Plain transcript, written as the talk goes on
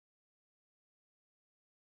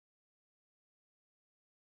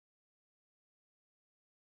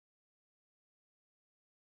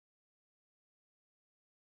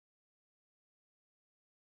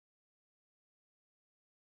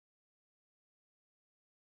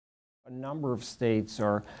A number of states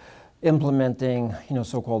are implementing,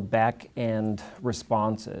 so-called back-end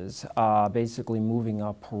responses, basically moving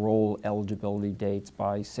up parole eligibility dates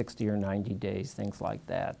by 60 or 90 days, things like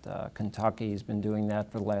that. Kentucky has been doing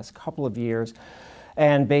that for the last couple of years.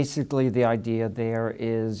 And basically the idea there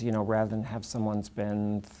is, rather than have someone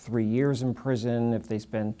spend 3 years in prison, if they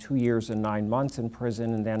spend 2 years and 9 months in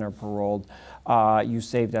prison and then are paroled, you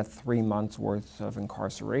save that 3 months worth of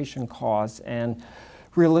incarceration costs. And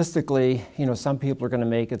realistically, some people are going to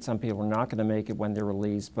make it, some people are not going to make it when they're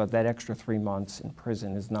released, but that extra 3 months in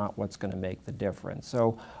prison is not what's going to make the difference.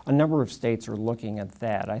 So a number of states are looking at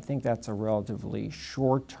that. I think that's a relatively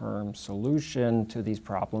short-term solution to these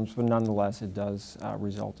problems, but nonetheless it does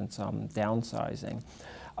result in some downsizing.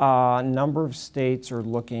 A number of states are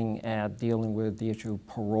looking at dealing with the issue of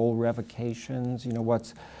parole revocations.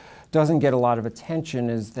 What's doesn't get a lot of attention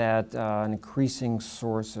is that an increasing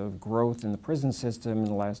source of growth in the prison system in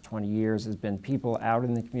the last 20 years has been people out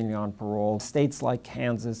in the community on parole. States like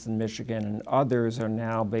Kansas and Michigan and others are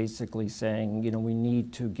now basically saying, we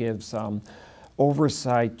need to give some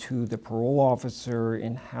oversight to the parole officer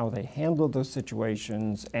in how they handle those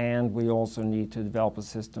situations, and we also need to develop a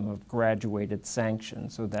system of graduated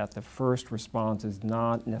sanctions so that the first response is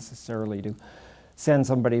not necessarily to send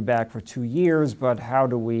somebody back for 2 years, but how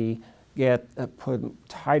do we put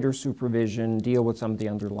tighter supervision, deal with some of the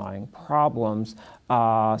underlying problems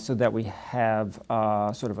so that we have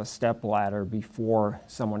sort of a step ladder before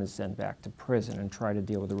someone is sent back to prison, and try to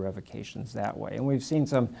deal with the revocations that way. And we've seen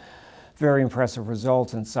some very impressive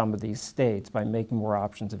results in some of these states by making more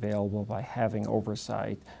options available, by having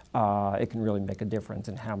oversight. It can really make a difference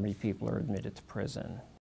in how many people are admitted to prison.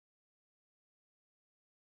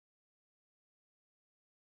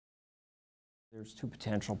 There's two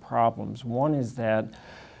potential problems. One is that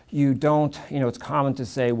you don't, it's common to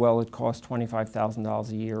say, well, it costs $25,000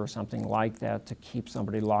 a year or something like that to keep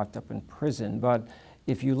somebody locked up in prison. But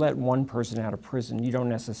if you let one person out of prison, you don't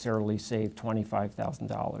necessarily save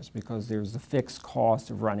 $25,000 because there's the fixed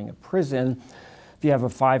cost of running a prison. If you have a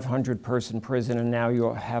 500-person prison and now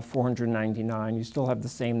you have 499, you still have the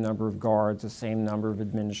same number of guards, the same number of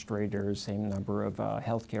administrators, same number of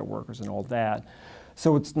healthcare workers and all that.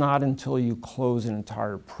 So it's not until you close an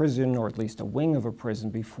entire prison, or at least a wing of a prison,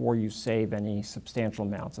 before you save any substantial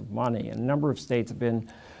amounts of money. And a number of states have been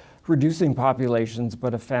reducing populations,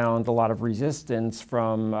 but have found a lot of resistance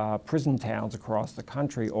from prison towns across the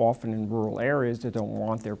country, often in rural areas that don't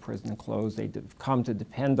want their prison closed. They've come to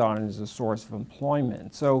depend on it as a source of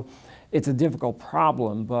employment. So it's a difficult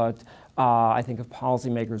problem, but I think if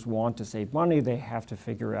policymakers want to save money, they have to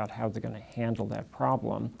figure out how they're going to handle that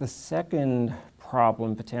problem. The second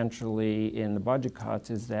problem potentially in the budget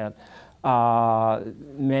cuts is that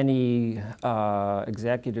many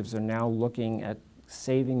executives are now looking at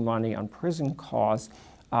saving money on prison costs,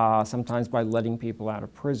 sometimes by letting people out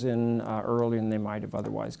of prison earlier than they might have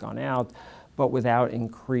otherwise gone out, but without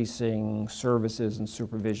increasing services and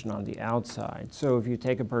supervision on the outside. So if you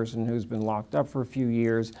take a person who's been locked up for a few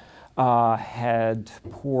years, had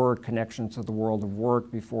poor connections to the world of work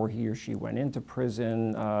before he or she went into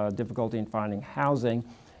prison, difficulty in finding housing,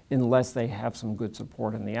 unless they have some good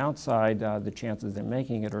support on the outside, the chances they're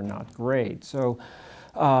making it are not great. So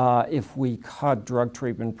if we cut drug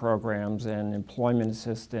treatment programs and employment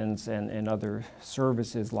assistance and other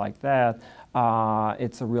services like that,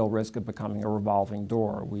 it's a real risk of becoming a revolving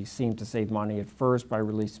door. We seem to save money at first by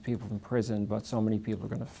releasing people from prison, but so many people are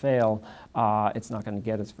going to fail, it's not going to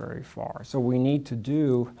get us very far. So what we need to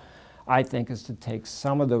do, I think, is to take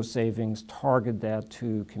some of those savings, target that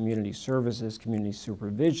to community services, community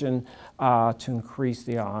supervision, to increase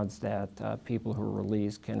the odds that people who are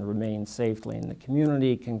released can remain safely in the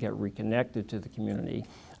community, can get reconnected to the community.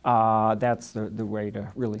 That's the way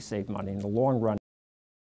to really save money in the long run.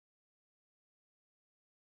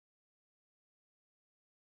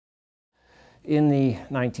 In the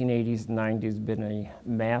 1980s and 90s, there's been a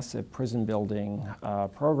massive prison building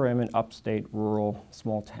program in upstate rural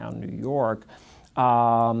small town New York.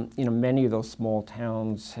 Many of those small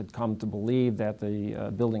towns had come to believe that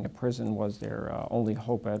the building a prison was their only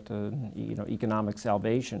hope at economic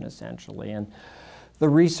salvation, essentially. And the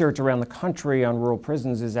research around the country on rural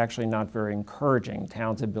prisons is actually not very encouraging.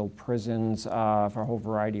 Towns that build prisons for a whole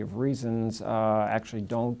variety of reasons actually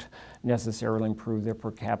don't necessarily improve their per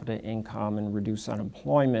capita income and reduce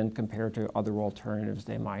unemployment compared to other alternatives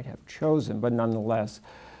they might have chosen. But nonetheless,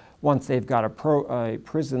 once they've got a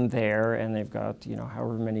prison there and they've got, you know,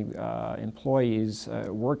 however many employees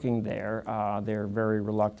working there, they're very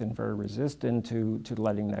reluctant, very resistant to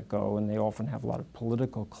letting that go, and they often have a lot of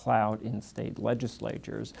political clout in state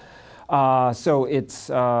legislatures. So it's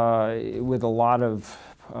with a lot of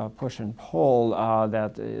push and pull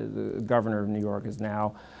that the governor of New York is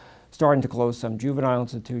now starting to close some juvenile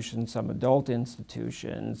institutions, some adult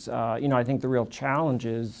institutions. You know, I think the real challenge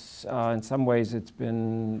is, in some ways, it's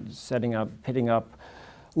been pitting up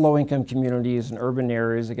low-income communities in urban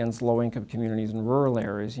areas against low-income communities in rural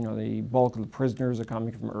areas. You know, the bulk of the prisoners are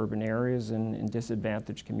coming from urban areas and in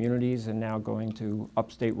disadvantaged communities, and now going to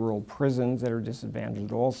upstate rural prisons that are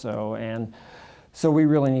disadvantaged also. And so we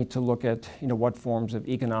really need to look at, you know, what forms of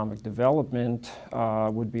economic development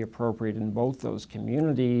would be appropriate in both those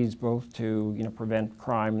communities, both to, you know, prevent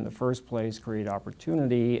crime in the first place, create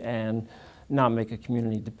opportunity, and not make a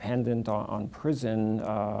community dependent on prison,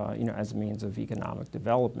 you know, as a means of economic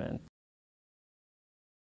development.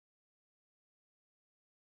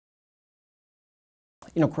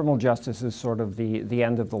 You know, criminal justice is sort of the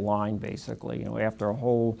end of the line, basically. You know, after a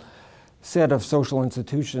whole set of social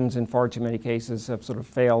institutions in far too many cases have sort of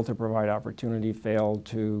failed to provide opportunity, failed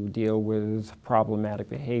to deal with problematic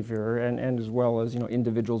behavior, and as well as, you know,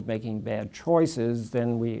 individuals making bad choices,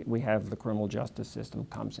 then we have the criminal justice system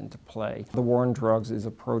comes into play. The war on drugs is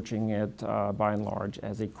approaching it by and large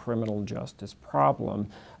as a criminal justice problem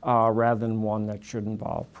rather than one that should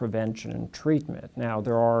involve prevention and treatment. Now,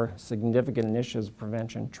 there are significant initiatives of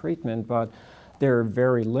prevention and treatment, but they're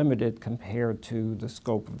very limited compared to the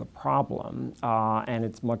scope of the problem, and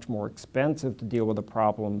it's much more expensive to deal with a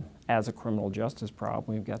problem as a criminal justice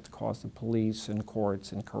problem. You've got the cost of police and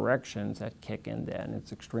courts and corrections that kick in then.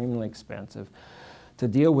 It's extremely expensive to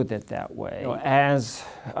deal with it that way. You know, as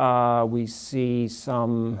we see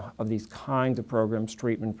some of these kinds of programs,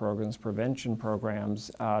 treatment programs, prevention programs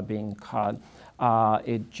being cut,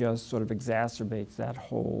 it just sort of exacerbates that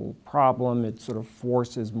whole problem. It sort of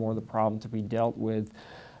forces more of the problem to be dealt with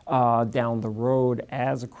down the road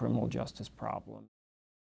as a criminal justice problem.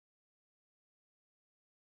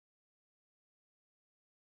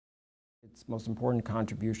 Its most important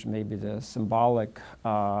contribution may be the symbolic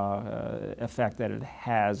effect that it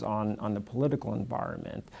has on the political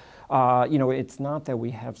environment. You know, it's not that we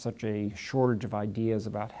have such a shortage of ideas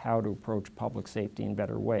about how to approach public safety in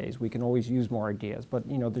better ways. We can always use more ideas, but,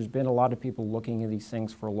 you know, there's been a lot of people looking at these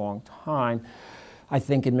things for a long time. I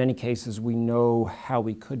think in many cases we know how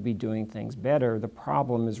we could be doing things better. The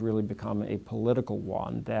problem has really become a political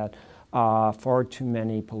one, that far too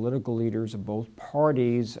many political leaders of both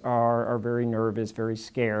parties are very nervous, very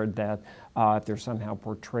scared that if they're somehow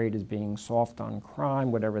portrayed as being soft on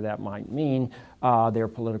crime, whatever that might mean, their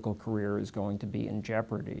political career is going to be in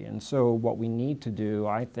jeopardy. And so what we need to do,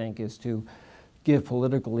 I think, is to give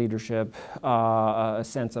political leadership a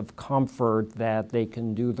sense of comfort that they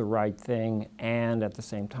can do the right thing and at the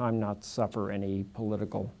same time not suffer any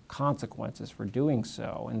political consequences for doing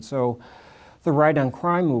so. And so the right on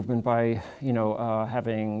crime movement, by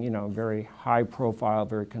having very high profile,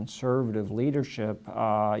 very conservative leadership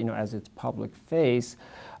as its public face,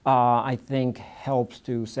 I think helps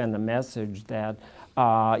to send a message that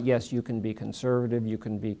yes, you can be conservative, you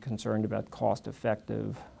can be concerned about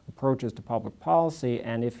cost-effective approaches to public policy,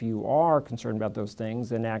 and if you are concerned about those things,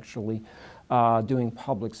 then actually doing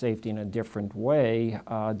public safety in a different way,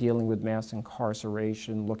 dealing with mass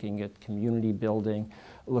incarceration, looking at community building,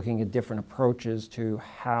 looking at different approaches to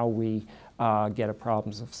how we get at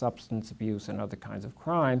problems of substance abuse and other kinds of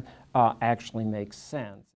crime actually makes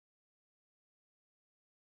sense.